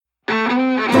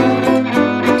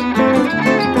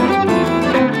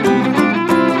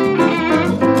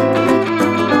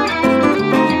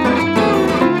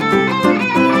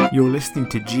You're listening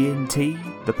to G&T,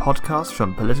 the podcast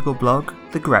from political blog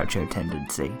The Groucho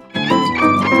Tendency.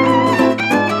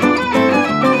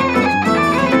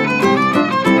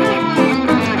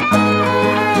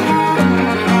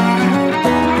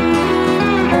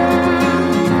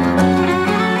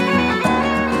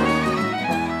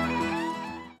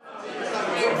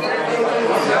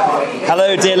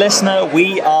 Hello dear listener,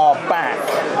 we are back.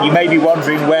 You may be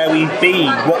wondering where we've been,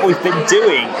 what we've been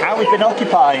doing, how we've been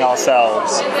occupying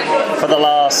ourselves for the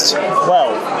last,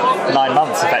 9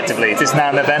 months effectively. It is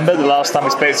now November, the last time we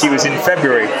spoke to you was in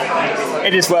February.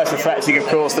 It is worth reflecting, of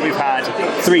course, that we've had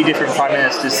 3 different Prime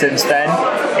Ministers since then,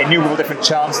 innumerable different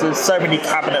Chancellors, so many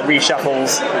cabinet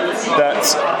reshuffles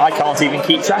that I can't even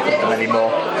keep track of them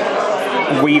anymore.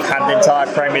 We've had an entire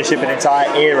premiership, an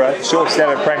entire era, shortest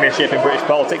ever premiership in British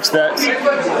politics that,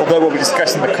 although we'll be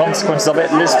discussing the consequences of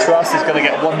it, Liz Truss is going to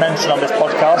get one mention on this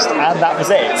podcast, and that was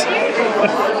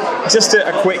it. Just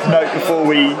a quick note before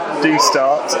we do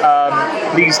start.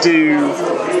 Please do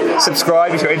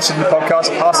subscribe if you're interested in the podcast,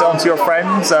 pass it on to your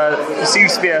friends. There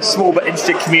seems to be a small but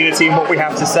interested community in what we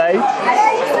have to say.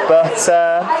 But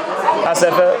as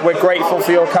ever, we're grateful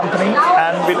for your company,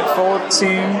 and we look forward to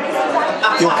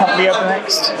your company over the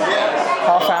next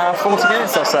half hour, 40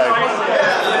 minutes or so.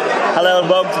 Hello and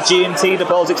welcome to G&T, the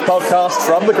politics podcast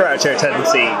from the Groucho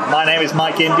Tendency. My name is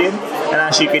Mike Indian, and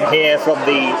as you can hear from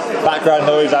the background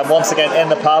noise, I'm once again in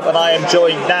the pub, and I am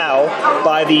joined now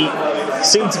by the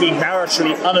soon-to-be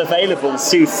maritally unavailable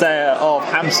soothsayer of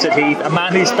Hampstead Heath, a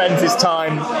man who spends his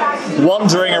time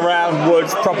wandering around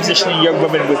woods, propositioning young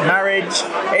women with marriage.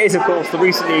 It is, of course, the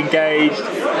recently engaged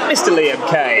Mr. Liam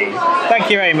Kay.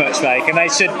 Thank you very much, Mike. And I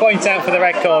should point out for the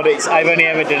record, I've only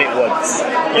ever done it once.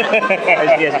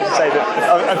 Yes, I should say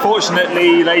that.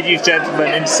 Unfortunately, ladies and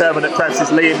gentlemen, indeterminate presses,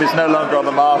 Liam is no longer on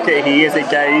the market. He is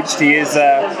engaged. He is.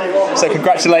 So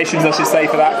congratulations, I should say,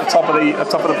 for that. At the top of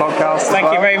the podcast.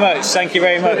 Thank you very much. Thank you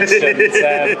very much.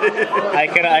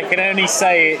 And, I can only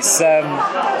say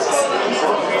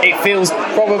it feels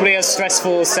probably as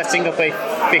stressful as setting up a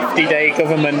 50-day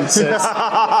government as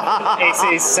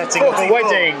it is setting up a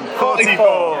wedding.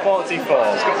 44. It's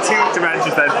got 2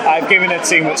 dimensions then. I've given her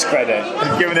too much credit.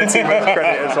 You've given her too much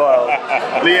credit as well.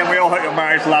 Liam, we all hope your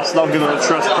marriage lasts longer than the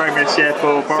Truss Premiership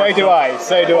or Boris.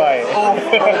 So do I. I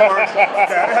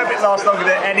hope it lasts longer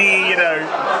than any,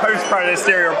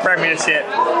 post-ministerial premiership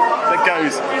that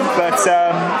goes. But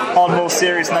on more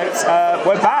serious notes,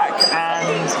 we're back,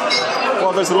 and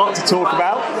there's a lot to talk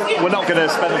about. We're not going to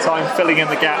spend the time filling in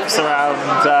the gaps around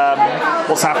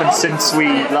what's happened since we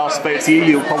last spoke to you.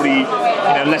 You'll probably,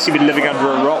 unless you've been living under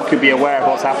a rock, you'll be aware of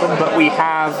what's happened. But we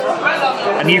have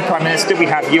a new Prime Minister. We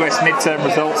have US midterm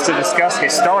results to discuss,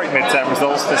 historic midterm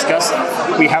results to discuss.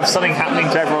 We have something happening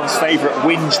to everyone's favourite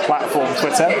whinge platform,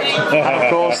 Twitter. And of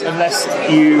course, unless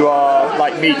you are,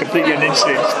 like me, completely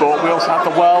uninterested in sport, we also have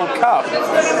the World Cup.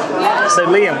 So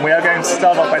Liam, we are going to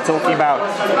start off by talking about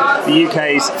the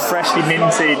UK's freshly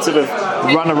minted sort of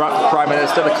runner-up Prime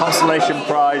Minister, the Consolation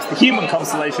Prize, the Human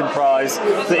Consolation Prize,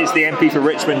 that is the MP for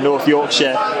Richmond, North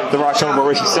Yorkshire, the Right Honourable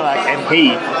Rishi Sunak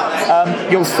MP.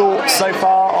 Your thoughts so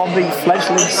far on the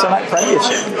fledgling Sunak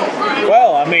Premiership?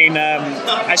 Well,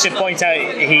 I should point out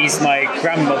he's my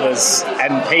grandmother's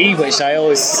MP, which I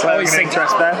always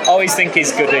think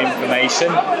is good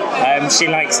information. She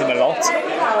likes him a lot,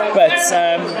 but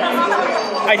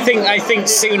I think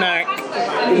Sunak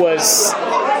was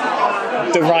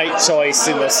the right choice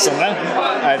in the summer.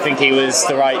 I think he was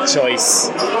the right choice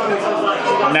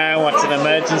now at an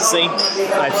emergency.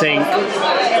 I think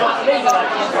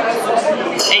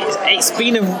it's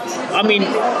been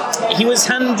he was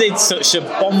handed such a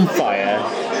bonfire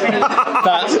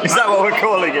that... Is that what we're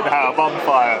calling it now, a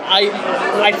bonfire?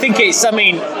 I think it's,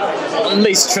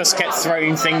 Liz Truss kept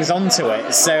throwing things onto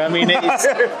it, so it's...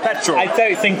 Petrol. I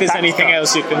don't think there's anything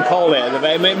else you can call it.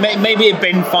 Maybe a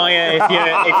bin fire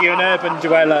if you're an urban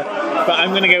dweller, but I'm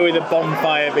going to go with a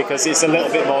bonfire because it's a little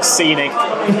bit more scenic.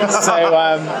 So,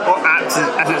 or apt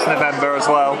as it's November as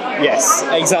well. Yes,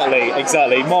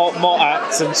 exactly. More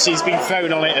apt, and she's been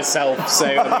thrown on it herself. So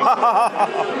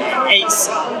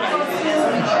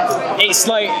it's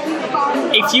like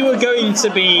if you were going to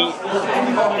be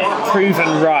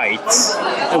proven right,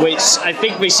 which I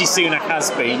think Rishi Sunak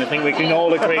has been. I think we can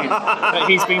all agree that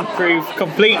he's been proved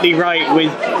completely right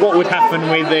with what would happen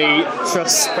with the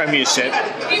Truss Premiership.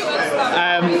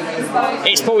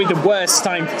 It's probably the worst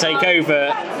time to take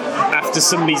over after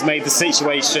somebody's made the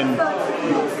situation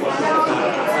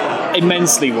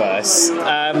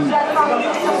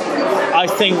I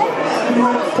think,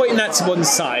 putting that to one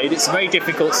side, it's a very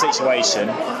difficult situation.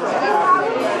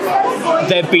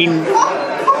 There have been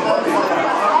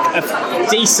a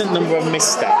decent number of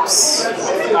missteps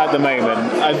at the moment.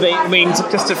 I mean,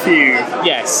 just a few.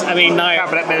 Yes, I mean, now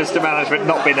Cabinet Minister management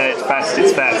not been at its best.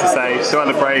 It's fair to say.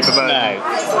 Suella Braverman,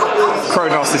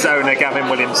 Kronos' owner Gavin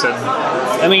Williamson.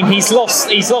 I mean, he's lost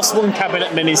one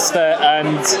cabinet minister,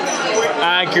 and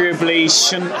arguably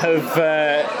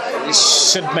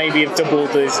should maybe have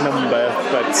doubled his number,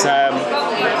 but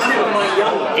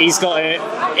he's got an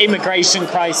immigration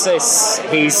crisis,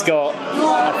 he's got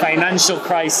a financial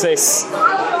crisis,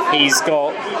 he's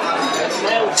got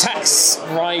tax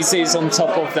rises on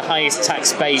top of the highest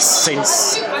tax base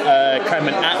since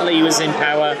Clement Attlee was in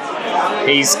power.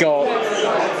 He's got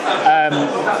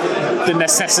the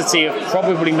necessity of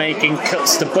probably making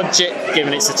cuts to budget,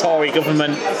 given it's a Tory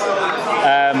government.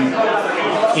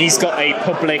 He's got a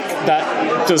public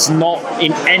that does not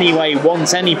in any way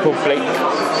want any public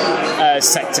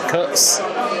sector cuts.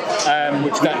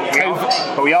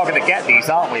 But we are going to get these,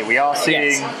 aren't we? We are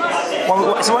seeing. Yes.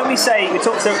 Well, so when we say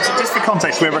so just for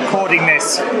context, we're recording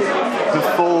this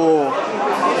before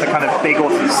the kind of big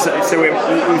autumn. So we've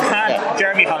had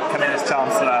Jeremy Hunt come in as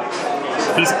Chancellor.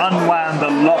 He's unwound a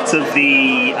lot of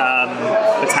the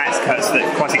tax cuts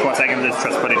that Kwasi Kwarteng and Liz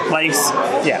Truss put in place.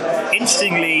 Yeah.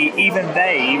 Interestingly, even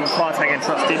Kwarteng and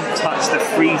Truss didn't touch the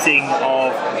freezing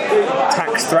of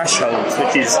tax thresholds,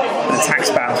 which is the tax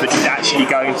bands, which is actually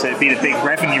going to be the big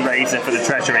revenue raiser for the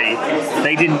Treasury.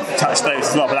 They didn't touch those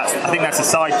as well, but I think that's a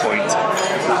side point.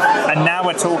 And now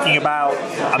we're talking about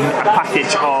a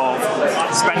package of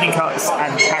spending cuts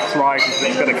and tax rises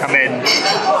that's going to come in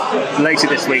later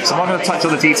this week. So I'm not going to touch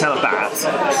on the detail of that.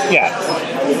 Yeah.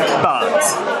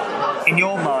 But in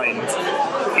your mind,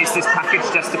 is this package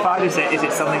justified? Is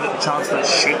it something that the Chancellor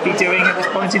should be doing at this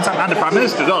point in time? And the Prime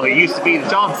Minister as well, who used to be the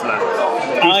Chancellor,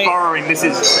 who's borrowing this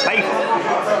is the paper.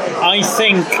 I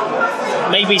think,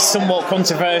 maybe somewhat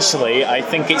controversially, I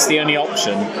think it's the only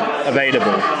option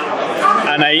available.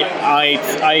 And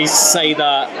I say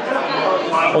that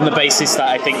on the basis that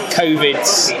I think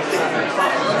COVID's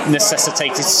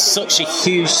necessitated such a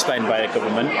huge spend by the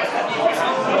government.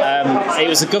 It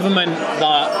was a government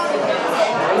that,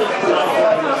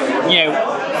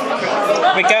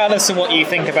 regardless of what you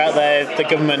think about the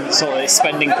government sort of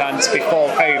spending plans before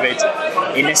COVID,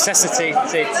 it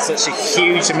necessitated such a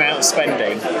huge amount of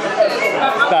spending.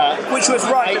 Which was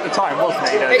right at the time, wasn't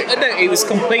it? No, it was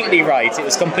completely right. It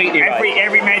was completely right.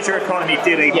 Every major economy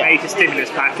did a major stimulus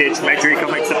package, major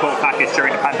economic support package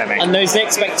during the pandemic. And there's the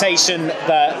expectation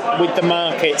that with the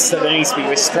markets that there needs to be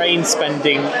restrained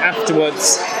spending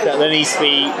afterwards, that there needs to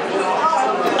be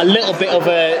a little bit of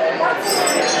an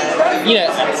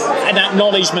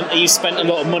acknowledgement that you spent a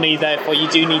lot of money, therefore you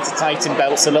do need to tighten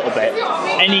belts a little bit.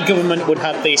 Any government would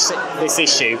have this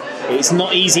issue. It's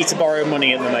not easy to borrow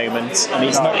money at the moment, and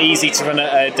it's not easy to run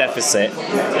a deficit.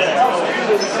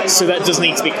 So that does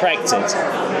need to be corrected.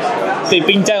 They've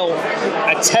been dealt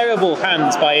a terrible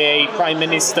hand by a Prime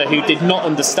Minister who did not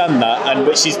understand that, and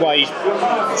which is why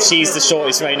she's the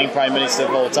shortest reigning Prime Minister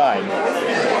of all time.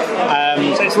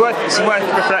 So it's worth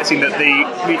reflecting that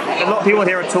a lot of people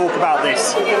here talk about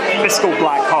this fiscal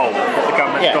black hole that the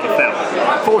government's got to fill.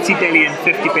 40 billion,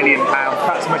 50 billion pounds,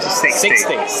 perhaps as much as 60.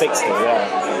 60, yeah.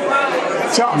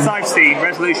 Charts I've seen,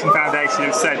 Resolution Foundation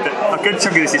have said that a good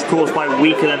chunk of this is caused by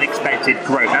weaker than expected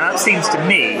growth. Now that seems to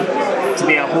me to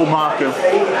be a hallmark of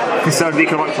conservative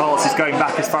economic policies going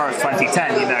back as far as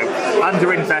 2010.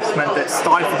 Underinvestment that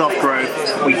stifled off growth.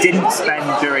 We didn't spend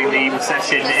during the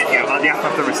recession, the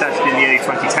aftermath of the recession in the early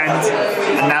 2010s,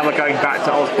 and now we're going back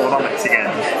to Osborneonomics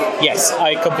again. Yes,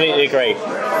 I completely agree.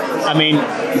 I mean,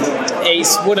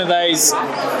 it's one of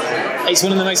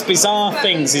the most bizarre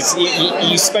things. Is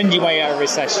you spend your way out of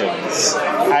recessions,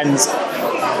 and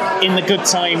in the good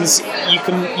times you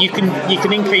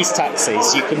can increase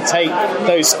taxes. You can take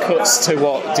those cuts to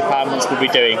what departments will be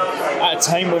doing. At a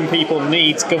time when people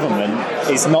need government,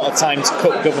 is not a time to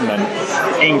cut government.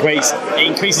 It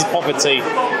increases poverty,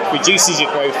 reduces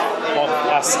your growth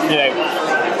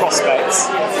prospects,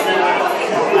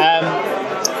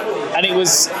 and it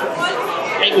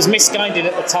was misguided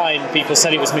at the time. People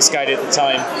said it was misguided at the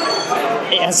time.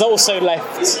 It has also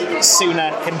left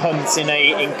Sunak and Hunt in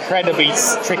an incredibly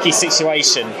tricky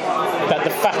situation that the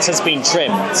fat has been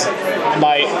trimmed.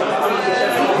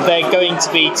 They're going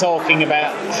to be talking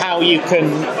about how you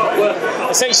can...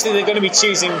 Essentially, they're going to be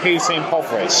choosing who to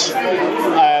impoverish.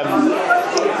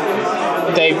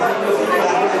 They're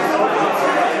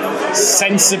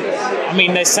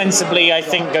sensibly, I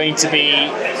think, going to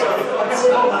be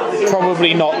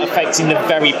probably not affecting the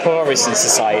very poorest in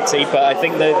society, but I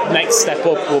think the next step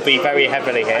up will be very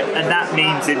heavily hit. And that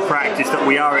means in practice that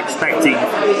we are expecting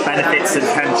benefits and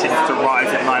pensions to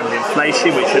rise in line with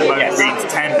inflation, which at the moment reads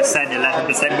 10%,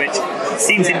 11%, which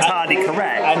seems entirely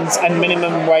correct. And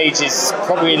minimum wage is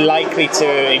probably likely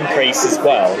to increase as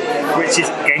well. Which is,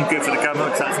 again, good for the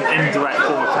government, because that's an indirect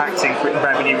form of taxing,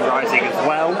 revenue rising as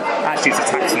well. Actually, it's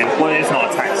a tax on employers,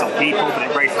 not a tax on people, but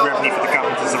it raises revenue for the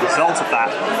government as a result of that.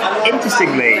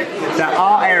 Interestingly, there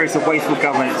are areas of wasteful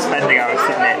government spending, I would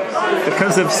submit,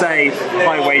 because of, say,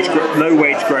 low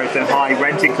wage growth and high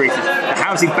rent increases. The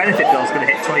housing benefit bill is going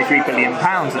to hit £23 billion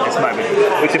at this moment,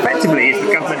 which effectively is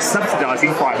the government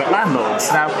subsidising private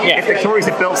landlords. Now, if the Tories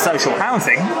had built social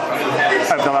housing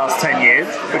over the last 10 years,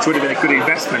 which would have been a good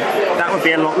investment, that would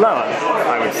be a lot lower,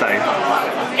 I would say.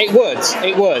 It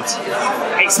would.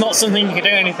 It's not something you can do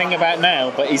anything about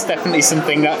now, but it's definitely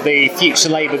something that the future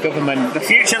Labour government... The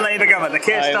future Labour government, the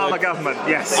Keir Starmer government,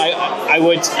 yes. I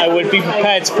would be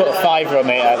prepared to put a fiver on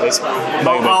it at this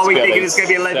moment. Are we thinking it's going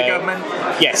to be a Labour government?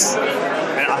 Yes.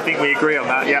 I think we agree on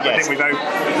that, yeah. Yes. I think we both...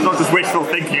 It's not just wishful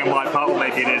thinking on my part, or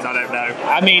maybe it is, I don't know.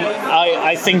 I mean,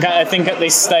 I think at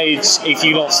this stage, if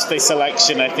you lost this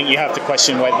election, I think you have to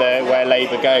question where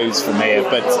Labour goes from here.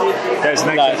 But there's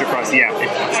no future price, yeah.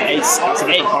 That's a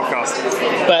different podcast.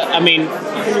 But I mean,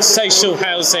 social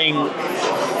housing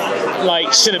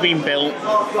should have been built.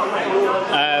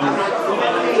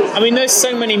 I mean, there's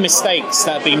so many mistakes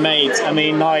that have been made. I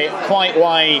mean, quite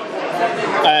why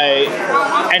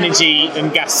energy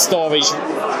and gas storage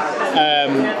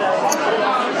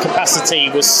capacity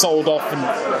was sold off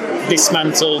and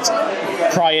dismantled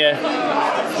prior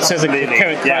to the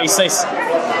current crisis.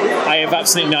 I have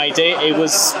absolutely no idea. It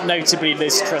was notably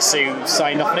Liz Truss who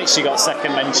signed off on it. She got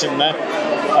second mention there.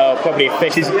 Probably a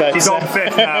fifth. She's on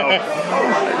fifth now.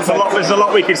 There's a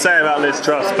lot we could say about Liz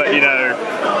Truss, but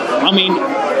I mean,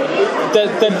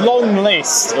 the long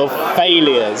list of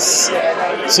failures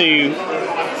to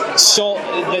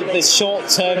the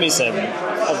short-termism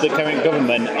of the current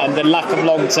government and the lack of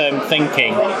long-term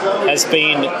thinking has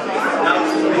been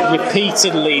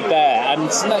repeatedly there. And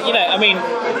I mean,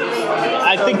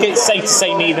 I think it's safe to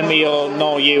say neither me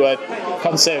nor you are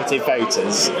Conservative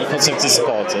voters, Conservative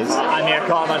supporters. I mean, I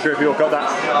can't imagine if you all got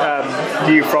that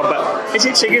view from, but it's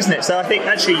interesting, isn't it? So I think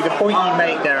actually the point you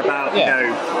make there about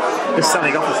the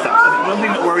selling off the stuff. And one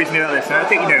thing that worries me about this, and I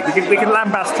think we can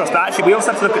lambast Truss, but actually we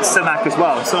also have to look at Sunak as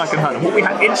well. Sunak and Hunt. And what we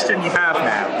have interestingly have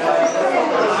now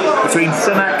between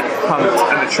Sunak, Hunt,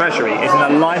 and the Treasury is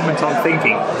an alignment on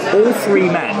thinking. All three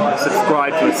men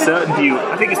subscribe to a certain view.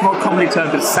 I think it's more commonly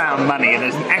termed as sound money, and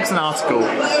there's an excellent article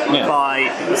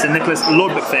by Sir Nicholas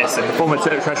Lord Macpherson, the former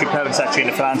Treasury Permanent Secretary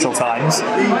in the Financial Times,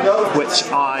 which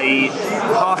I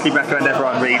heartily recommend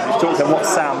everyone read, which talks about what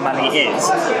sound money is.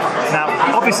 Now,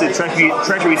 obviously, the Treasury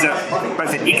is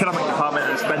both an economic department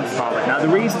and a spending department. Now, the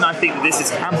reason I think that this has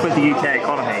hampered the UK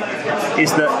economy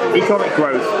is that economic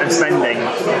growth and spending,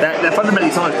 they're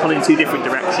fundamentally sometimes pulling in two different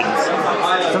directions.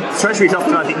 The Treasury is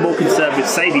often, I think, more concerned with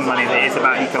saving money than it is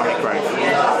about economic growth.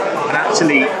 And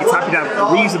actually, it's happy to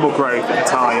have reasonable growth at the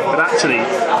time, but actually,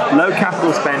 low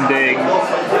capital spending,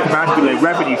 comparatively low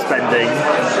revenue spending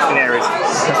in areas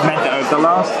has meant that over the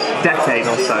last decade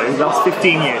or so, the last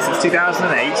 15 years, since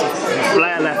 2008, since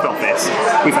Blair left office,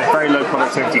 we've had very low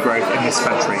productivity growth in this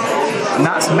country. And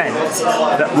that's meant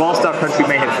that whilst our country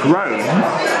may have grown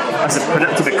as a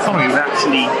productive economy, we've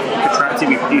actually contracted,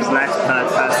 we produce less per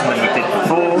person than we did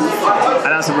before,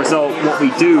 and as a result, what we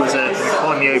do as an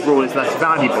economy overall is less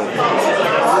valuable.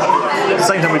 At the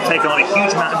same time, we've taken on a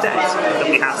huge amount of debt that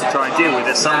we have to try and deal with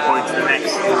at some point in the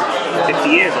next 50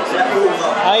 years or so.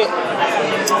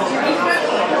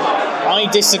 I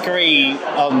disagree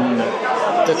on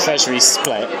the Treasury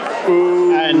split.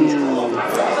 Ooh. And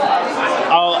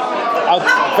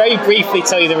I'll very briefly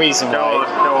tell you the reason why. Go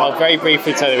on. I'll very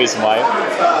briefly tell you the reason why.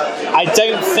 I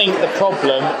don't think the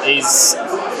problem is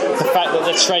the fact that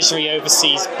the Treasury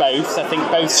oversees both. I think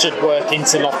both should work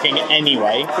interlocking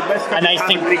anyway. And I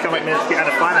think the economic ministry and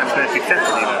the finance ministry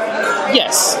separately, though.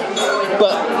 Yes,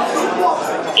 but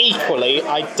equally,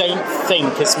 I don't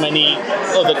think as many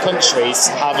other countries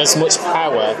have as much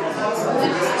power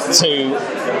to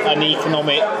an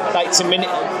economic,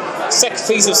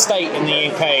 secretaries of state in the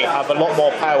UK have a lot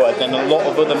more power than a lot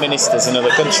of other ministers in other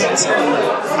countries.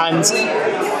 And,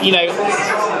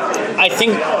 I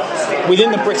think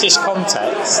within the British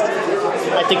context,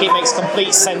 I think it makes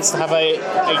complete sense to have a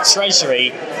Treasury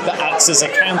that acts as a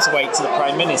counterweight to the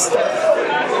Prime Minister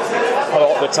a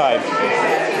lot of the time.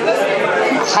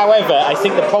 However, I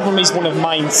think the problem is one of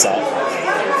mindset.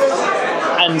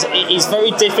 And And it is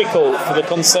very difficult for the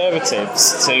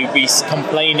Conservatives to be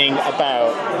complaining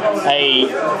about a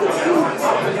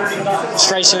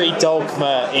Treasury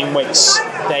dogma in which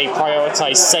they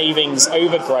prioritise savings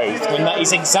over growth, when that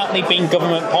is exactly been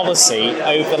government policy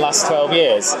over the last 12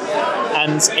 years.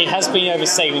 And it has been over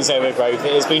savings over growth.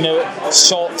 It has been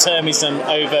short-termism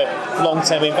over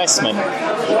long-term investment.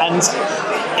 And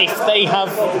if they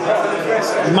have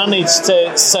managed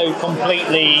to so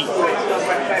completely...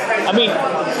 I mean,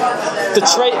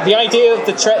 the idea of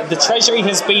the Treasury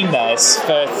has been there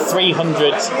for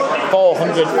 300,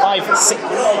 400, 500, 6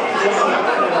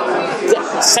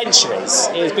 centuries.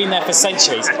 It has been there for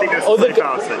centuries. I think that's other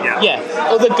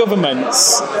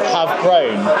governments have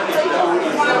grown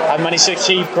and managed to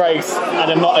achieve growth and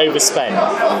have not overspent.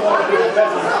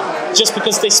 Just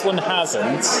because this one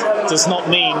hasn't does not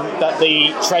mean that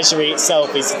the Treasury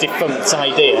itself is a defunct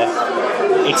idea.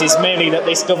 It is merely that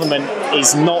this government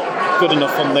is not good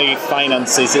enough on the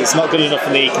finances, it's not good enough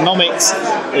on the economics,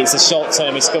 it's a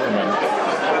short-termist government.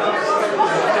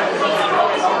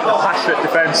 A passionate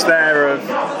defence there of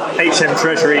HM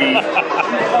Treasury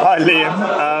by Liam.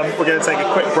 We're going to take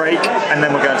a quick break and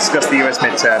then we're going to discuss the US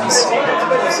midterms.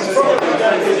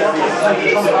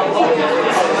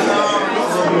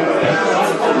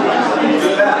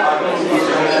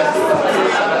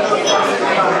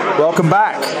 Welcome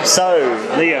back. So,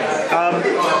 Liam,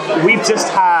 we've just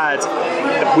had,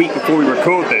 a week before we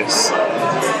record this,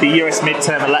 the US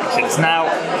midterm elections. Now,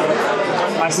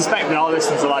 I suspect that our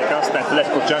listeners are like us, they're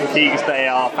political junkies, they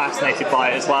are fascinated by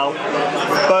it as well.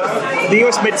 But the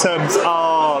US midterms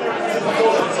are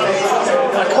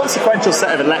a consequential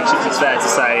set of elections, it's fair to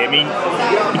say. I mean,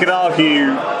 you could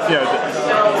argue,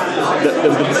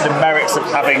 the merits of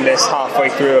having this halfway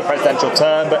through a presidential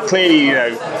term, but clearly,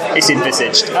 it's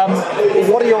envisaged.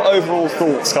 What are your overall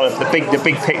thoughts, kind of the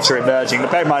big picture emerging?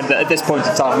 Bear in mind that at this point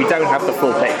in time, we don't have the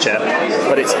full picture,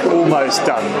 but it's almost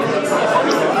done.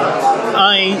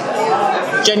 I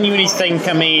genuinely think,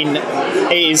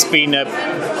 it has been a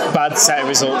bad set of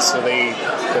results for the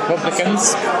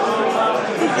Republicans.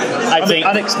 I think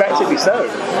unexpectedly so.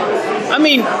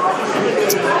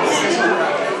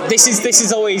 This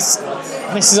is always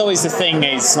the thing.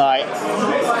 Is like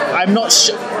I'm not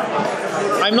so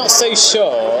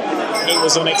sure it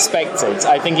was unexpected.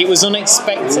 I think it was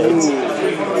unexpected.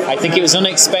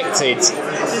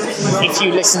 If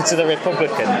you listen to the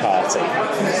Republican Party,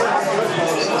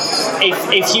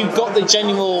 if you got the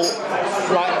general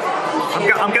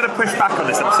I'm going to push back on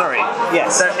this. I'm sorry.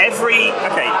 Yes. So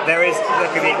there is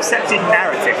the accepted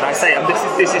narrative, and I say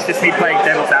this is just me playing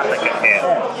devil's advocate here.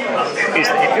 Is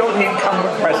that if you're the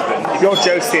incumbent president, if you're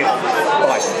Joseph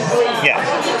Biden,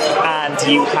 and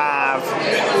you have,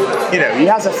 he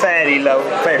has a fairly low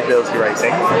favourability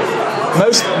rating.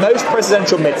 Most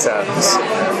presidential midterms,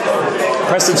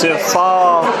 presidents who have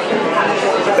far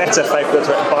better favourability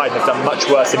rating than Biden have done much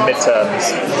worse in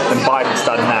midterms than Biden's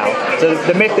done now. So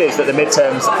the myth is that the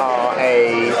midterms are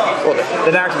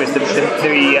the narrative is the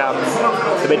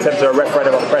midterms are a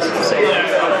referendum on the presidency.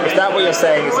 Is that what you're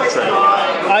saying is the truth?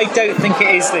 I don't think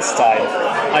it is this time.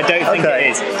 I don't think it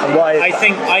is. And why is that?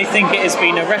 I think it has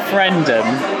been a referendum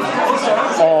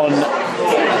on...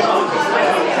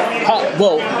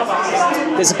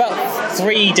 there's about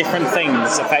 3 different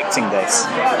things affecting this.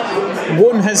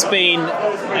 One has been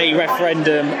a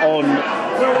referendum on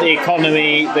the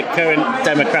economy, the current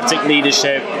Democratic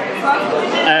leadership,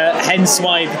 hence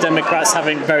why the Democrats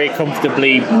haven't very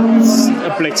comfortably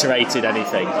obliterated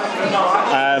anything.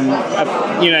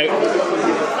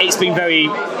 It's been very...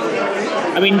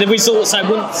 the results,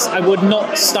 I would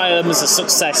not style them as a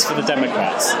success for the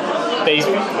Democrats. They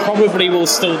probably will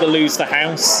still lose the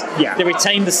House. Yeah. They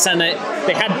retained the Senate.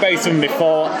 They had both of them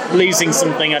before. Losing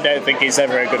something I don't think is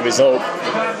ever a good result.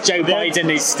 Joe Biden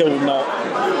is still not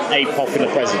a popular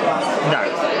president. No.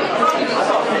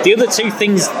 The other 2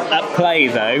 things at play,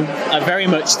 though, are very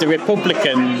much the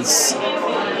Republicans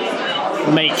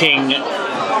making...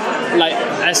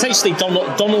 essentially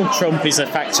Donald Trump is a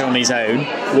factor on his own.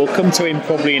 We'll come to him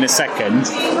probably in a second.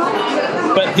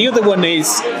 But the other one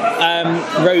is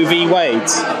Roe v. Wade,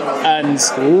 and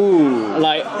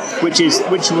which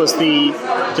was the,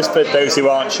 just for those who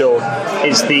aren't sure,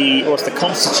 was the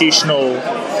constitutional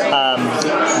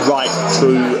right to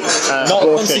not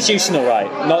abortion.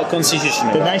 Not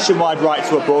constitutional. The nationwide right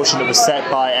to abortion that was set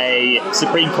by a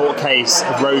Supreme Court case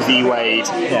of Roe v. Wade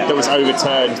that was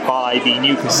overturned by the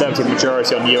new Conservative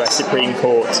majority on the US Supreme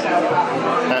Court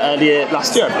earlier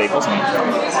last year, I believe, wasn't it?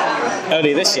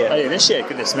 Earlier this year. Earlier this year,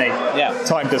 goodness me. Yeah.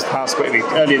 Time does pass quickly.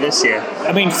 Earlier this year.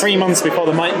 I mean, 3 months before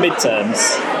the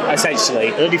midterms,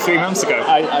 essentially. Only 3 months ago.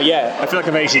 Yeah. I feel like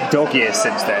I've aged in dog years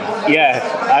since then. Yeah.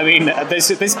 I mean,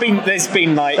 there's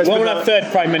been like, we'll have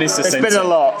third Prime Minister since. It's been a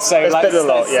lot. So it's been a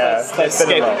lot, yeah. Let's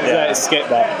skip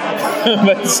that.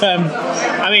 But,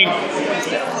 I mean,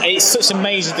 it's such a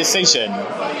major decision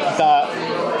that,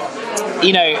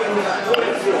 you know,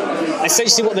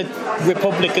 essentially what the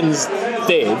Republicans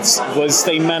did was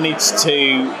they managed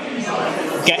to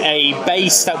get a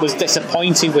base that was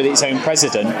disappointed with its own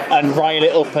president and rile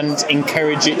it up and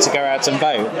encourage it to go out and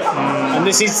vote. And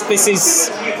this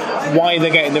is why they're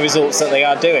getting the results that they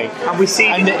are doing. And we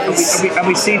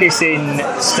see this in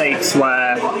states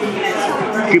where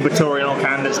gubernatorial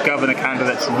candidates, governor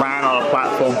candidates ran on a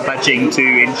platform pledging to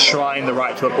enshrine the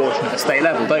right to abortion at the state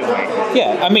level, don't we?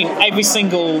 Yeah, I mean, every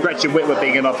single... Gretchen Whitmer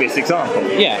being an obvious example.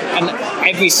 Yeah, and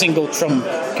every single Trump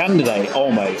candidate,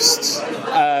 almost.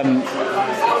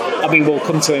 I mean, we'll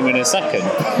come to him in a second.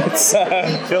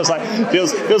 Feels like you're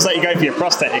going for your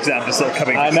prostate exam just sort of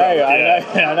coming. I know.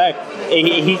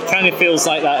 He kind of feels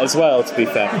like that as well, to be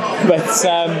fair. But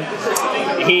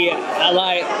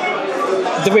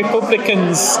the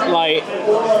Republicans,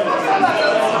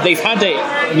 they've had it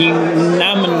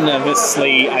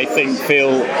unanimously, I think,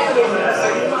 feel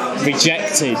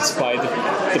rejected by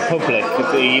the public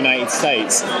of the United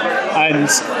States, and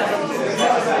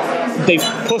they've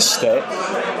pushed it.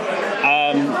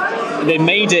 They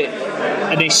made it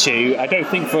an issue. I don't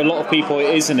think for a lot of people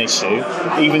it is an issue,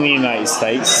 even in the United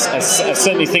States. I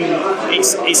certainly think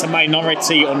it's a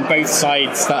minority on both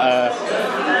sides that are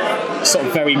sort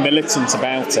of very militant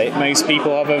about it. Most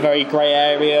people have a very grey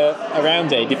area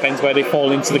around it. It depends where they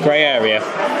fall into the grey area.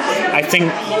 I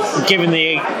think, given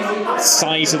the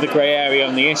size of the grey area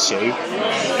on the issue,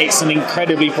 it's an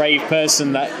incredibly brave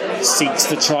person that seeks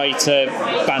to try to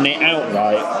ban it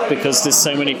outright, because there's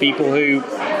so many people who...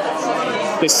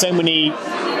 There's so many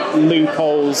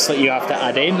loopholes that you have to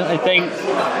add in, I think.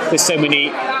 There's so many...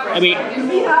 I mean,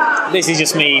 this is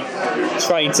just me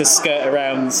trying to skirt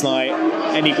around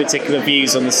any particular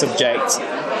views on the subject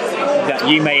that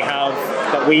you may have,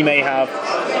 that we may have.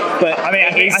 But I mean,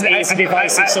 it's a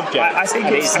divisive subject. I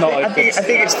think it's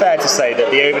fair to say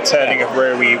that the overturning of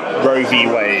Roe v.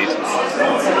 Wade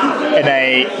in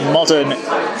a modern,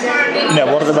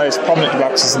 one of the most prominent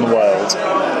democracies in the world,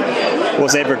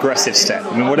 was a regressive step.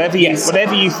 I mean, whatever you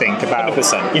think about,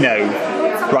 100%.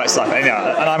 Rights life, and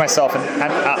I myself am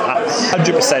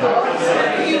 100%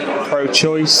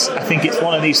 pro-choice. I think it's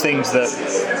one of these things that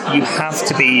you have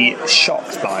to be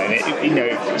shocked by, and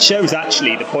it shows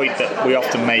actually the point that we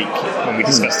often make when we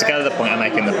discuss together. The point I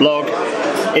make in the blog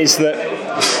is that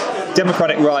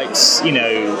democratic rights,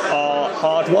 are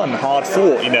hard won, hard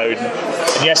fought. And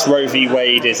yes, Roe v.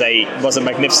 Wade was a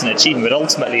magnificent achievement, but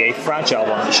ultimately a fragile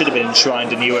one. It should have been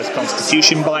enshrined in the US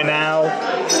Constitution by now.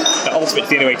 But ultimately,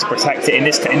 the only way to protect it in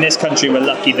this country, we're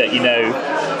lucky that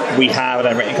we have an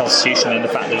unwritten constitution, and the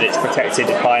fact that it's protected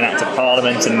by an act of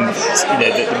parliament and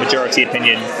the majority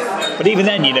opinion. But even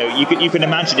then, you can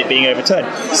imagine it being overturned.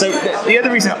 So the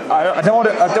other reason I don't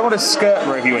want to skirt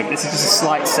Roe v. Wade. This is just a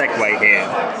slight segue here.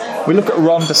 We look at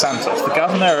Ron DeSantis, the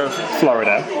governor of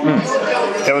Florida.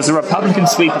 There was a Republican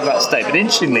sweep of that state, but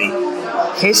interestingly,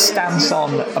 his stance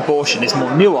on abortion is more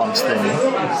nuanced than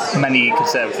many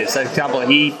conservatives. So, for example,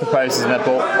 he proposes a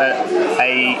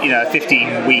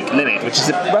 15-week limit, which is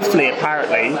roughly,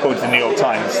 apparently, according to the New York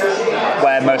Times,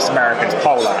 where most Americans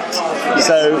poll at. Yes.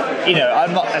 So,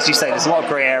 I'm not, as you say, there's a lot of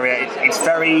grey area. It's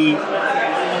very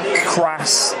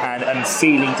crass and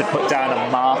unfeeling to put down a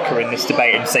marker in this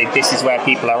debate and say this is where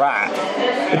people are at.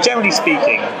 But generally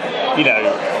speaking,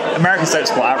 Americans don't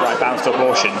support outright bans to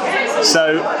abortion.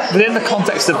 So, within the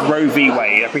context of Roe v.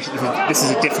 Wade, I appreciate this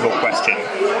is a difficult question.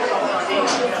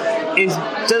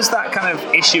 Does that kind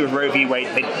of issue of Roe v. Wade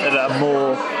that a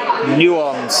more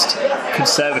nuanced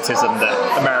conservatism that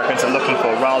Americans are looking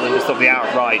for, rather than just the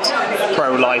outright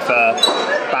pro-lifer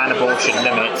ban abortion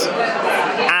limit?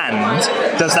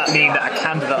 And does that mean that a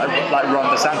candidate like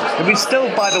Ron DeSantis, who is still,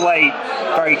 by the way,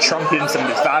 very Trumpian in some of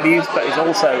his values, but is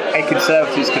also a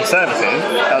conservative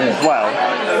as well,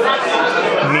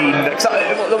 mean that...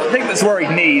 The thing that's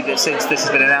worried me that since this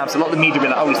has been announced, a lot of the media have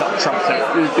been like, oh, he's not Trump. So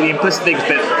the implicit thing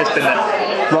has been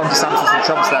that Ron DeSantis and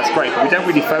Trump, so that's great, but we don't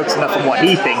really focus enough on what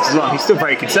he thinks as well. He's still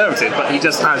very conservative, but he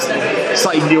just has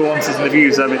slightly nuances in the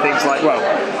views over things like,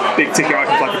 big ticket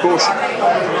items like abortion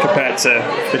compared to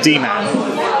the D-man.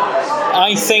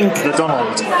 I think the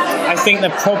Donald. I think the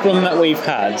problem that we've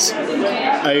had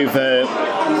over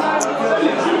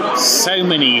so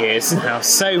many years, about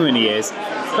 7 years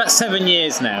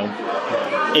now,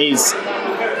 is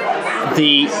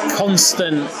the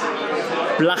constant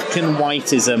black and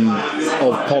whiteism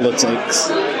of politics,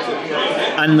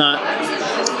 and that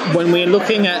when we're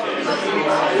looking at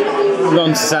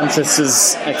Ron DeSantis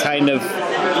as a kind of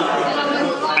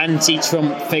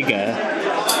anti-Trump figure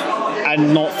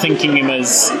and not thinking him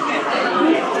as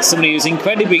somebody who's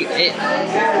incredibly...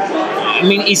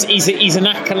 he's an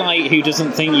acolyte who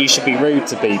doesn't think you should be rude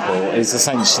to people. Is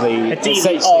essentially a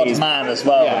deeply odd man as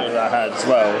well. Yeah. I heard as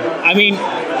well. I mean,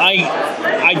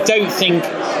 I don't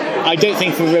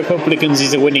think for Republicans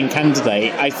he's a winning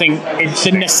candidate. I think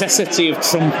the necessity of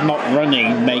Trump not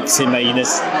running makes him a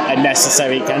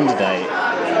necessary candidate.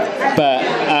 But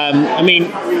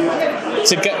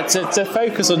to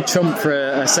focus on Trump for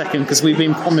a second, because we've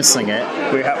been promising it.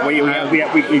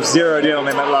 We've zeroed in on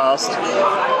him at last.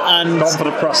 And gone for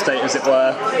the prostate, as it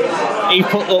were. He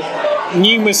put up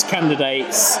numerous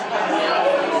candidates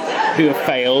who have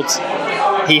failed.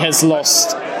 He has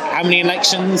lost how many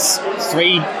elections?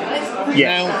 3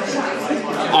 now.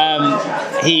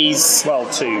 He's 2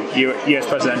 US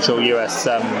presidential, US.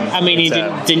 he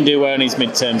didn't do well in his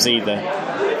midterms either.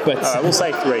 But we'll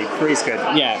say 3. 3 is good.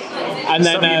 Yeah, and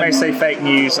then some of you may say fake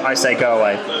news. I say go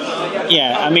away.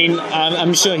 Yeah,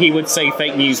 I'm sure he would say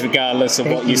fake news regardless of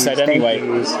what you said anyway,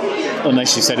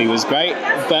 unless you said he was great.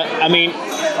 But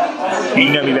you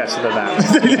know me better than that.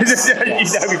 Yes. You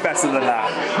know me better than that.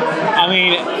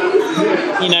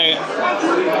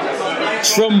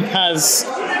 Trump has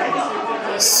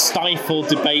stifled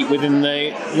debate within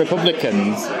the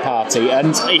Republican Party,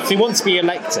 and if he wants to be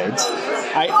elected,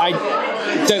 I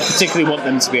don't particularly want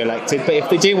them to be elected, but if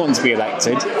they do want to be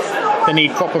elected, they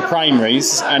need proper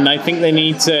primaries, and I think they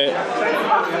need to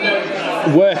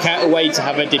work out a way to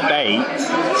have a debate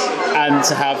and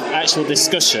to have actual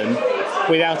discussion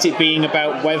without it being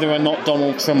about whether or not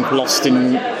Donald Trump lost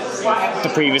in the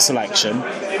previous election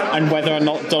and whether or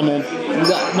not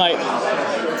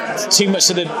too much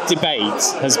of the debate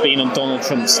has been on Donald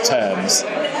Trump's terms.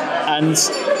 And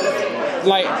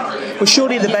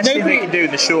surely the best thing they can do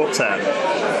in the short term,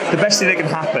 the best thing that can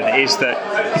happen is that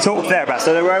you talked there about,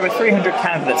 so there were over 300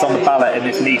 candidates on the ballot in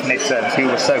this Leave midterms who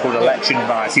were so-called election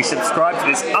advisors who subscribed to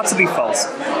this utterly false,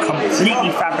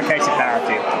 completely fabricated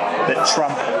narrative that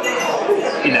Trump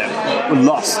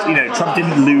lost. Trump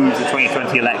didn't lose the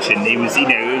 2020 election. It was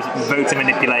voter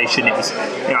manipulation. It was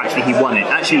actually he won it.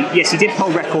 Actually, yes, he did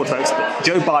poll record votes, but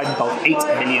Joe Biden polled 8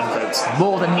 million votes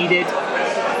more than he did.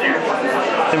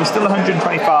 There were still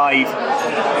 125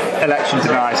 election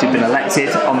deniers who've been elected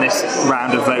on this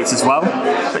round of votes as well.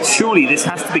 But surely this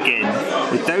has to begin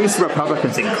with those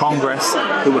Republicans in Congress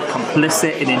who were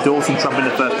complicit in endorsing Trump in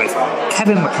the first place.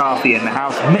 Kevin McCarthy in the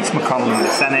House, Mitch McConnell in the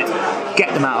Senate.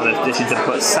 Get them out of those positions and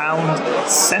put sound,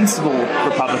 sensible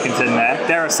Republicans in there.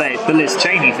 Dare I say it, the Liz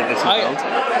Cheney's of this world,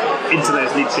 into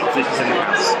those leadership positions in the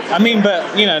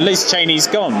House. Liz Cheney's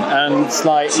gone, and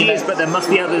she is, but there must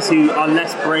be others who are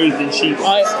less brave than she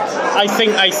was. I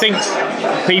think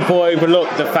people overlook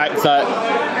the fact that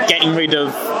getting rid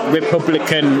of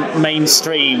Republican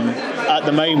mainstream at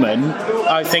the moment,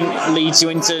 I think, leads you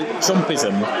into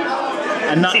Trumpism.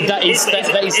 And is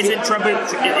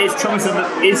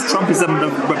Trumpism the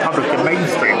Republican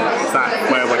mainstream? Is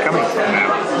that where we're coming from now?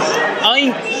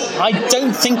 I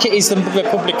don't think it is the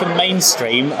Republican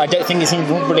mainstream. I don't think it's the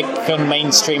Republican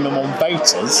mainstream among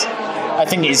voters. I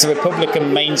think it's the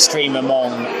Republican mainstream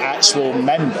among actual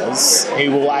members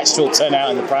who will actually turn out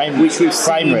in the primaries. Which we've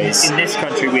seen in this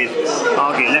country with,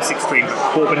 arguably less extreme,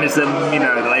 Corbynism,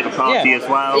 the Labour Party as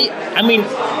well.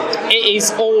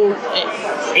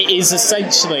 It is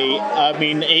essentially,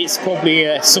 it's probably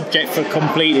a subject for a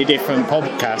completely different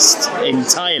podcast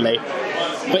entirely.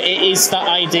 But it is that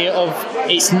idea of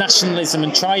it's nationalism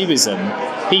and tribism.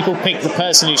 People pick the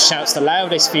person who shouts the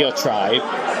loudest for your tribe,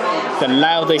 the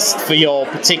loudest for your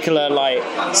particular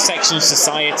section of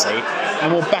society,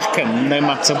 and will back them no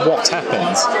matter what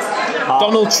happens.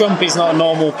 Donald Trump is not a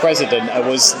normal president.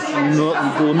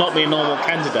 Will not be a normal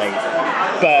candidate.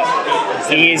 But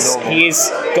he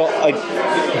has got a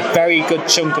very good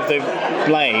chunk of the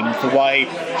blame for why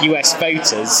US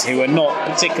voters, who are not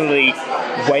particularly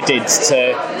wedded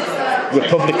to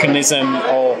Republicanism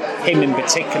or him in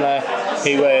particular,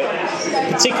 who are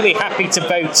particularly happy to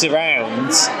vote around,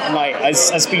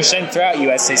 as has been shown throughout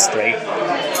US history,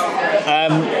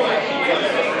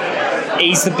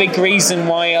 he's the big reason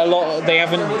why they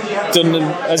haven't done them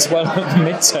as well at the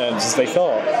midterms as they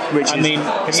thought. which is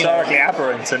historically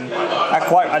aberrant, and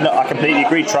I completely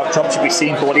agree. Trump should be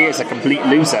seen for what he is, a complete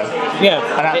loser. Yeah,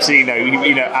 and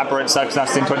absolutely, aberrant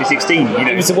circumstances in 2016.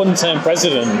 He was a one-term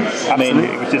president.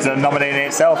 Absolutely, which is a nominee in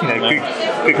itself.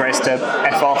 Good grace to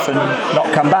f off and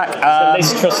not come back. The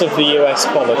Liz Truss of the US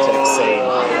politics scene.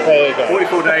 There you go.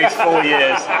 44 days, 4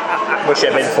 years. Wish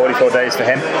it had been 44 days for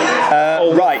him.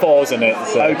 Right. 4's in it.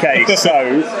 So. Okay,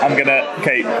 so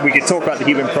we could talk about the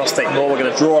human prostate more. We're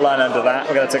going to draw a line under that.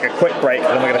 We're going to take a quick break, and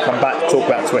then we're going to come back to talk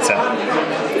about Twitter.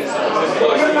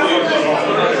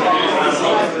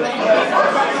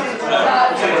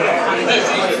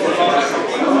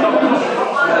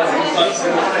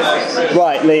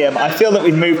 Right, Liam, I feel that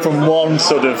we've moved from one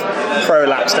sort of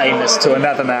prolapsed anus to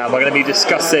another now. We're going to be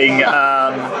discussing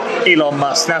Elon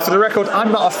Musk. Now, for the record,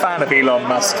 I'm not a fan of Elon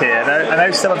Musk here. I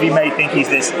know some of you may think he's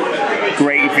this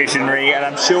great visionary, and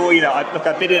I'm sure,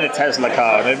 I've been in a Tesla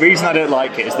car, and the reason I don't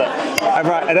like it is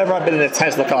that whenever I've been in a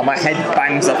Tesla car, my head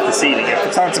bangs off the ceiling.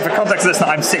 For context of this,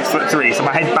 I'm 6'3", so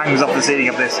my head bangs off the ceiling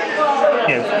of this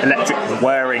electric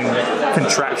whirring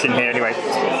contraption here anyway.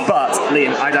 But,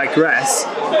 Liam, I digress.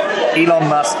 Elon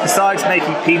Musk, besides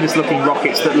making penis-looking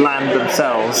rockets that land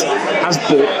themselves, has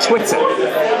bought Twitter.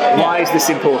 Why is this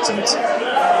important?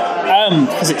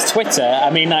 Because it's Twitter.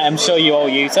 I'm sure you all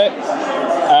use it.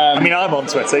 I'm on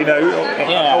Twitter,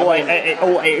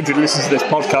 all 800 listeners to this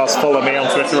podcast follow me on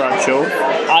Twitter, I'm sure.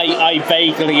 I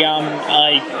vaguely am.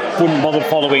 I wouldn't bother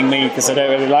following me because I don't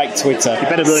really like Twitter. You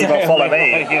better believe I'll follow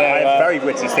me. I have very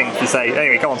witty things to say.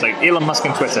 Anyway, come on, so Elon Musk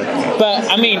and Twitter. But,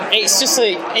 it's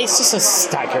just a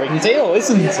staggering deal,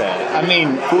 isn't it?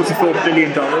 $44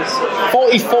 billion.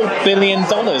 $44 billion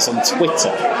on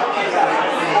Twitter.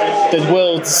 The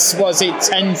world's,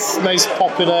 10th most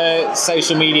popular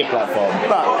social media platform.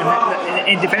 But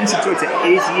in defence of Twitter,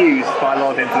 it is used by a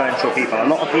lot of influential people. A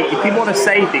lot of people, if people want to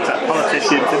say things like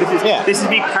politicians, so this is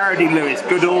me parodying Lewis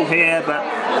Goodall here, but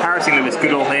parroting Lewis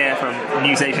Goodall here from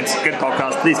News Agents, good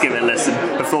podcast. Please give it a listen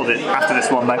after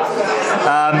this one though.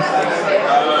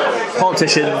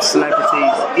 Politicians,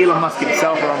 celebrities, Elon Musk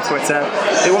himself are on Twitter.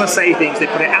 They want to say things, they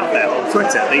put it out there on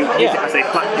Twitter. They use it as a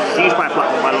platform. It's used by a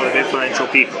platform by a lot of influential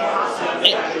people.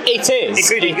 It is.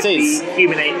 Including the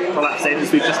human collapse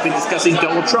anus we've just been discussing,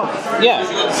 Donald Trump. Yeah.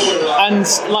 And,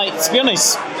 to be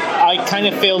honest, I kind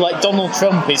of feel like Donald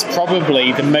Trump is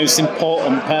probably the most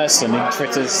important person in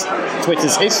Twitter's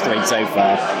history so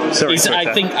far. Sorry,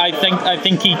 I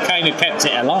think he kind of kept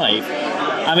it alive.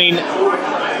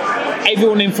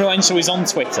 Everyone influential is on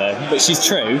Twitter, which is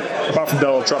true. Apart from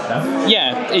Donald Trump now.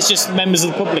 Yeah, it's just members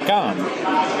of the public aren't.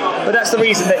 But that's the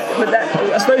reason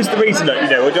I suppose the reason that, we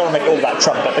don't want to make all about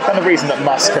Trump, but the kind of reason that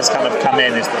Musk has kind of come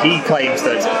in is that he claims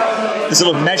that the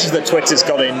sort of measures that Twitter's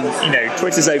got in,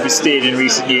 Twitter's oversteered in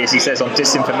recent years, he says, on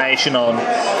disinformation, on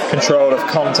control of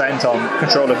content, on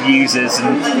control of users,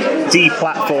 and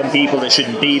deplatform people that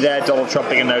shouldn't be there, Donald Trump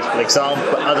being a notable example,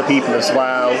 but other people as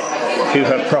well who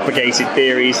have propagated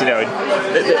theories,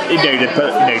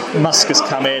 Musk has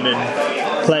come in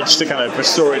and pledged to kind of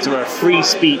restore it to a free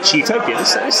speech utopia.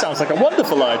 This sounds like a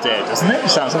wonderful idea, doesn't it? It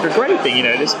sounds like a great thing,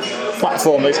 this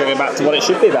platform that's going back to what it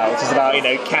should be about, which is about,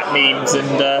 cat memes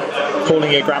and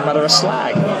calling your grandmother a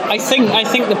slag. I think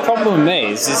the problem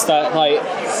is that,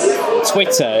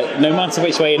 Twitter, no matter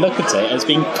which way you look at it, has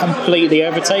been completely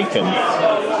overtaken.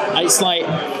 It's like,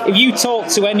 if you talk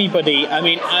to anybody,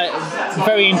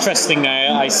 very interesting,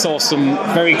 I saw some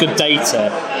very good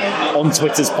data on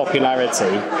Twitter's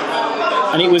popularity.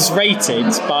 And it was rated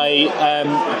by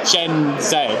Gen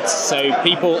Z, so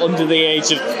people under the age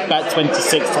of about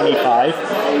 26, 25.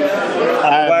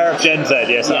 I'm aware of Gen Z,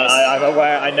 yes. I'm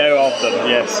aware, I know of them,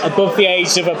 yes. Above the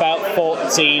age of about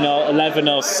 14 or 11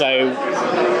 or so,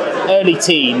 early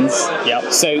teens.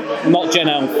 Yep. So not Gen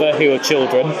Alpha, who are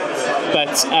children,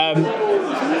 but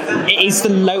it is the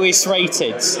lowest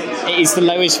rated. It is the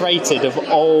lowest rated of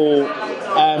all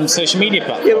social media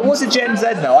platforms. Yeah, but what's a Gen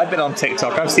Z now? I've been on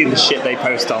TikTok. I've seen the shit they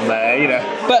post on there,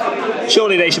 But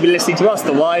surely they should be listening to us,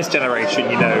 the wise generation,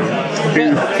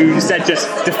 who instead just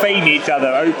defame each other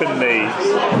openly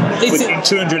with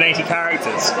 280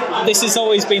 characters. This has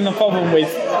always been the problem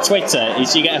with Twitter,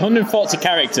 is you get 140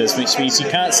 characters, which means you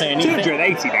can't say anything.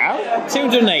 280 now?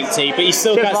 280, but you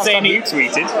still can't say anything. You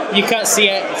tweeted. You can't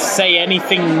say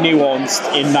anything nuanced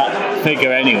in that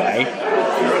figure anyway.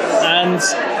 And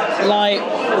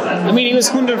it was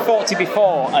 140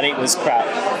 before, and it was crap,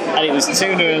 and it was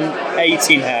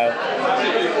 280 now.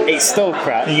 It's still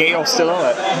crap. Yeah, you're still on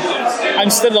it.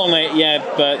 I'm still on it, yeah,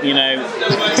 but I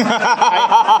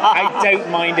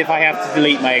don't mind if I have to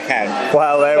delete my account.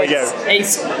 Well, there we go.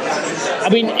 It's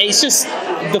just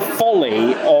the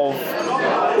folly of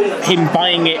him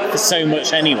buying it for so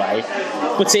much anyway.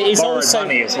 But it is borrowed also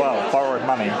money as well. Borrowed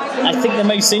money. I think the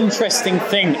most interesting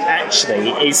thing actually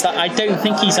is that I don't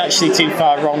think he's actually too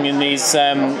far wrong in his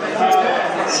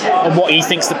what he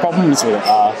thinks the problems with it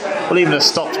are. Well, even a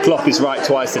stopped clock is right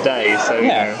twice a day, so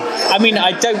yeah. I mean,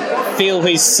 I don't feel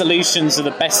his solutions are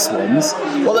the best ones,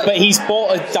 but he's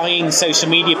bought a dying social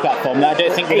media platform that I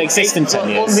don't think will exist in 10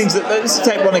 years. Let's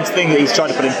take one thing that he's trying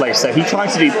to put in place. So he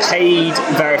tried to do paid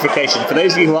verification. For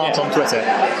those of you who aren't on Twitter,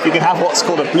 you can have what's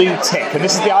called a blue tick, and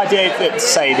this is the idea that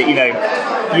say that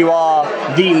you are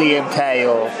the Liam Kay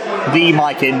or the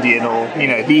Mike Indian or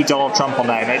the Donald Trump on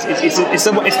there.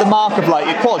 It's the mark of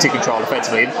like quality control,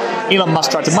 effectively. Elon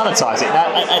Musk tried to monetize it now,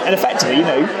 and effectively,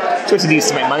 Twitter needs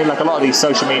to make money. Like a lot of these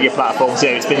social media platforms,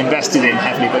 it's been invested in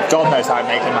heavily, but God knows how to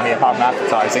make money apart from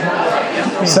advertising.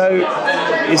 So,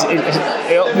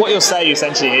 what you're saying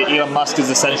essentially, Elon Musk has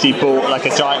essentially bought like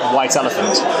a giant white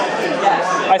elephant.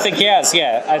 I think he has.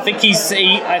 Yeah, I think he's.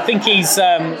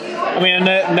 I mean,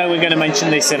 I know we're going to mention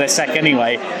this in a sec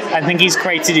anyway. I think he's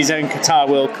created his own Qatar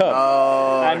World Cup.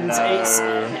 Oh, and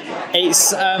no.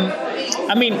 it's.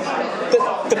 I mean,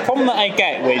 the problem that I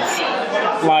get with,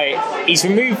 like, he's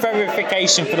removed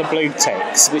verification for the blue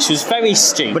ticks, which was very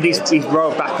stupid. But he's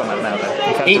rolled back on that now,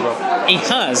 though. He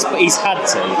has, but he's had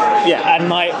to. Yeah. And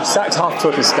like sacked half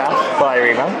Twitter staff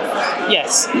via email.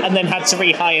 Yes, and then had to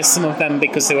rehire some of them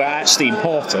because they were actually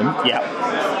important. Yeah.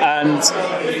 And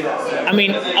I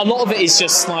mean, a lot of it is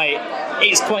just like,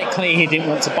 it's quite clear he didn't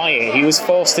want to buy it. He was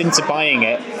forced into buying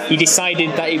it. He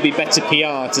decided that it'd be better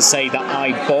PR to say that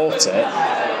I bought it,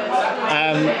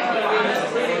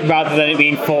 rather than it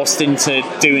being forced into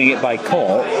doing it by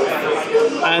court.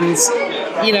 And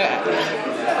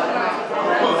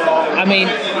I mean,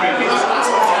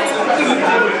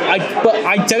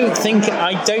 I don't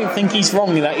think he's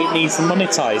wrong that it needs to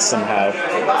monetize somehow.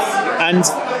 And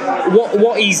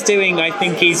what he's doing, I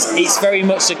think, is it's very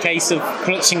much a case of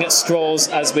clutching at straws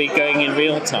as we're going in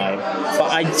real time. But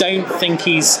I don't think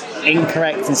he's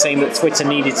incorrect in saying that Twitter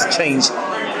needed to change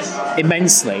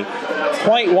immensely.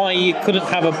 Quite why you couldn't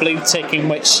have a blue tick in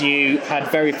which you had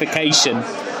verification,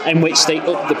 in which they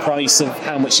upped the price of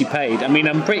how much you paid. I mean,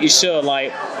 I'm pretty sure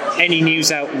like any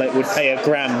news outlet would pay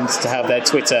 $1,000 to have their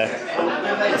Twitter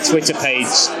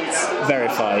page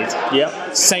verified.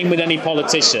 Yep. Same with any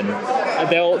politician.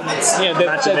 They'll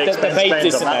pay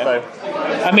this amount.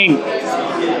 I mean,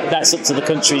 that's up to the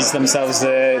countries themselves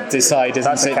to decide,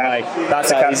 isn't it?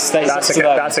 That's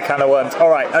a can of worms. All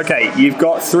right, okay, you've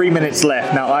got 3 minutes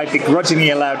left. Now, I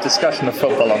begrudgingly allowed discussion of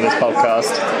football on this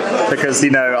podcast because,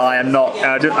 I am not.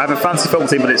 I have a fancy football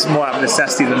team, but it's more out of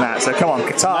necessity than that. So come on,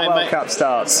 Qatar World Cup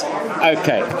starts.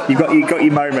 Okay, you got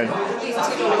your moment.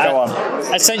 Go on.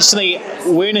 Essentially,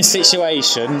 we're in a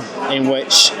situation in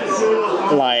which,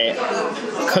 like,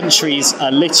 countries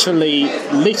are literally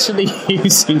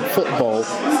using football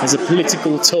as a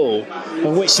political tool,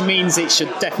 which means it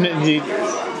should definitely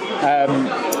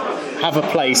have a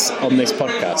place on this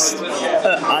podcast.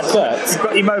 You've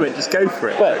got your moment, just go for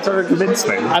it. Try to convince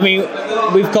me. I mean,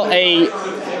 we've got a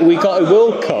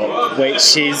World Cup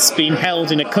which is being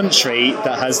held in a country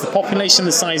that has the population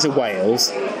the size of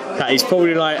Wales. That is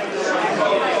probably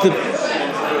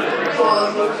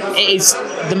it is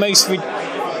the most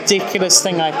ridiculous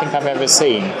thing I think I've ever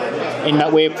seen, in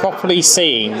that we're properly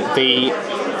seeing the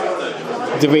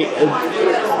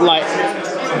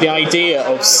idea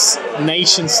of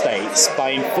nation states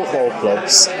buying football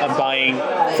clubs and buying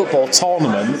football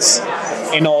tournaments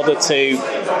in order to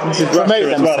promote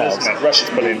themselves. Well, Russia's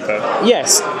pulling for.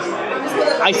 Yes.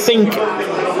 I think,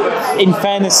 in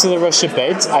fairness to the Russia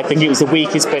bid, I think it was the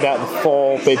weakest bid out of the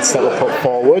 4 bids that were put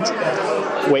forward,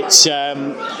 which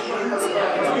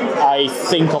I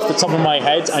think off the top of my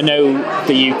head, I know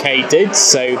the UK did,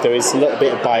 so there is a little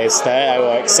bit of bias there, I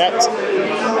will accept.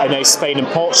 I know Spain and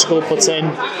Portugal put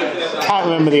in. Can't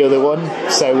remember the other one,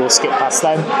 so we'll skip past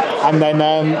them. And then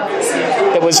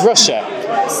there was Russia.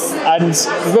 And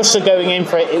Russia going in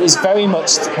for it was very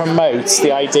much to promote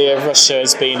the idea of Russia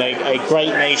as being a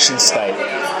great nation state.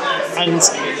 And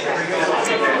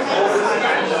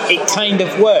it kind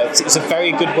of worked. It was a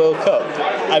very good World Cup.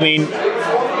 I mean,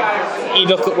 you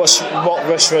look at what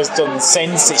Russia has done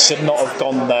since, it should not have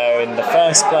gone there in the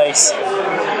first place.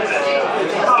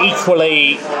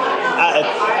 Equally, at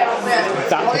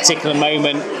that particular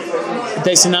moment,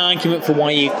 there's an argument for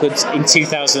why you could, in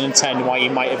 2010, why you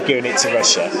might have given it to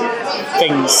Russia.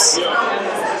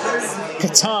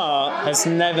 Qatar has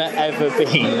never ever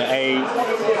been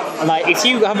if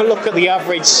you have a look at the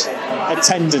average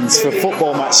attendance for a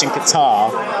football match in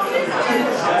Qatar,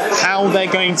 how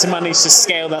they're going to manage to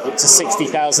scale that up to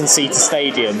 60,000 seater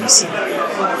stadiums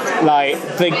Like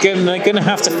they're gonna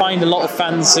have to find a lot of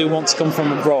fans who want to come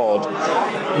from abroad.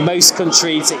 Most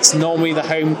countries, it's normally the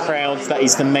home crowd that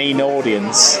is the main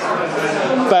audience,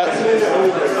 but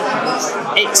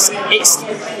it's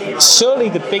surely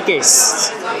the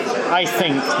biggest. I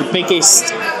think the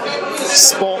biggest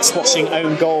sports watching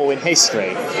own goal in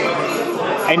history.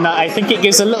 And I think it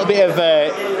gives a little bit of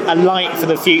a light for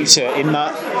the future in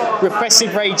that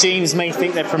repressive regimes may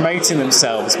think they're promoting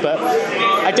themselves, but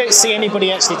I don't see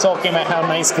anybody actually talking about how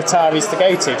nice Qatar is to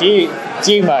go to.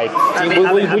 Do you, Mike?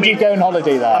 Would you go on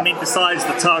holiday there? I mean, besides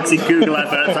the targeted Google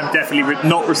adverts, I'm definitely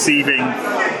not receiving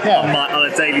on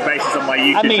a daily basis on my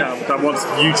YouTube channel. I once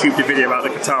YouTubed a video about the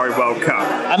Qatari World Cup.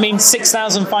 I mean,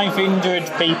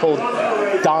 6,500 people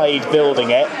died building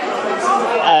it.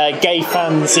 Gay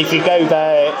fans, if you go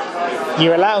there,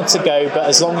 you're allowed to go, but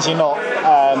as long as you're not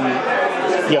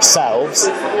yourselves.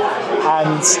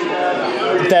 And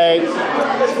they're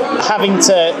having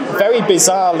to very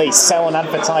bizarrely sell and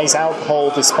advertise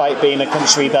alcohol despite being a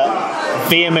country that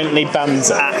vehemently bans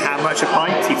it. At how much a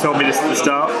pint? You told me this at the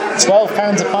start.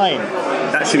 £12 a pint.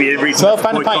 That should be a reason to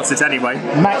boycott it anyway.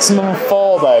 Maximum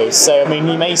 4 though, so I mean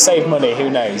you may save money, who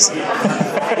knows.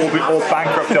 or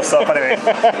bankrupt yourself anyway.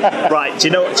 Right, do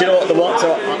you know what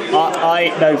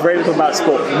I know very little about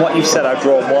sport. From what you've said, I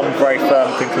draw one very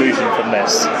firm conclusion from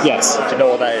this. Yes. Do you know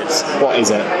what that is? What is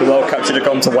it? The World Cup should have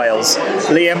gone to Wales.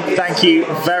 Liam, thank you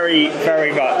very,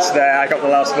 very much. There, I got the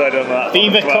last word on that.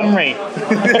 Viva Cymru.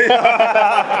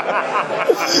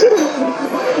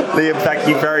 Liam, thank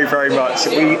you very, very much.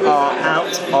 We are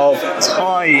out of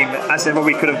time. As ever,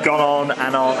 we could have gone on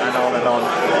and on and on and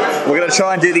on. We're going to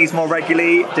try and do these more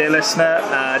regularly, dear listener,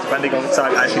 depending on the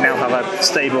time. I actually now have a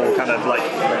stable kind of like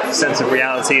sense of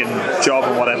reality and job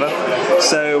and whatever.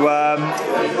 So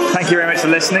thank you very much for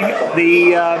listening.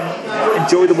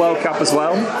 Enjoy the World Cup as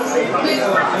well.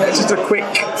 Just a quick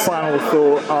final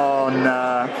thought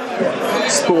on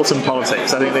sport and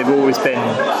politics. I think they've always been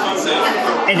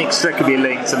inextricably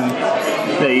linked, and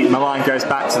my mind goes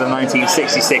back to the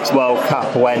 1966 World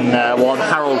Cup when one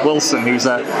Harold Wilson, who's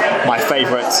my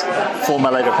favourite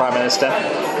former Labour Prime Minister,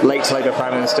 late Labour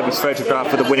Prime Minister, was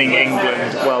photographed with the winning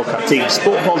England World Cup team.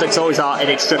 Sport and politics always are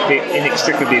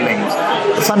inextricably linked.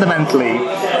 But fundamentally,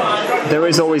 there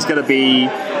is always going to be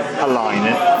a line.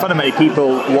 And fundamentally,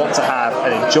 people want to have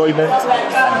an enjoyment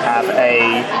and have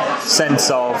a sense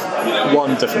of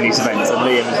wonder from these events, and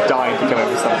Liam is dying to come up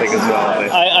with something as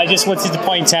well. I just wanted to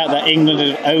point out that England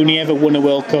had only ever won a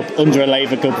World Cup under a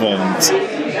Labour government.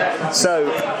 So,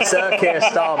 Sir Keir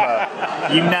Starmer,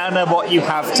 you now know what you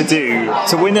have to do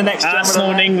to win the next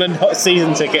Arsenal and England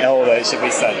season ticket holder, it should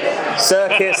be said. Sir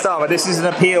Keir Starmer, this is an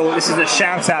appeal, this is a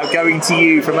shout out going to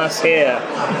you from us here.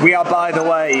 We are, by the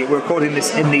way, we're recording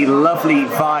this in the lovely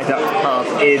Viaduct pub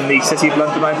in the City of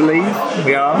London, I believe.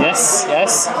 We are.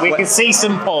 Yes. We can see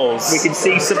St Paul's. We can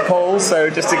see St Paul's, so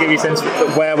just to give you a sense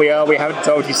of where we are, we haven't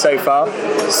told you so far.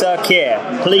 Sir Keir,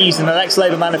 please, in the next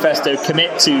Labour manifesto,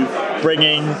 commit to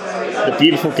bringing the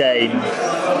beautiful game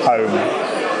home.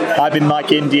 I've been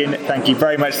Mike Indian. Thank you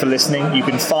very much for listening. You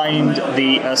can find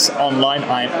us online.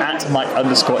 I am at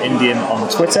Mike_Indian on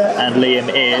Twitter, and Liam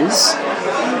is...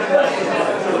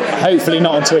 Hopefully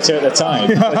not on Twitter at the time,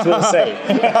 but we'll see.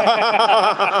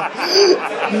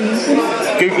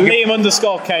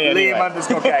 Liam_K anyway.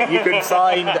 Liam_K. You can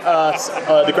find us,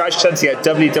 The Groucho Tendency, at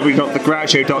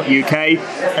www.thegroucho.uk.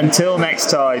 Until next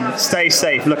time, stay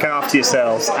safe, look after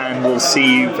yourselves, and we'll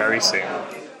see you very soon.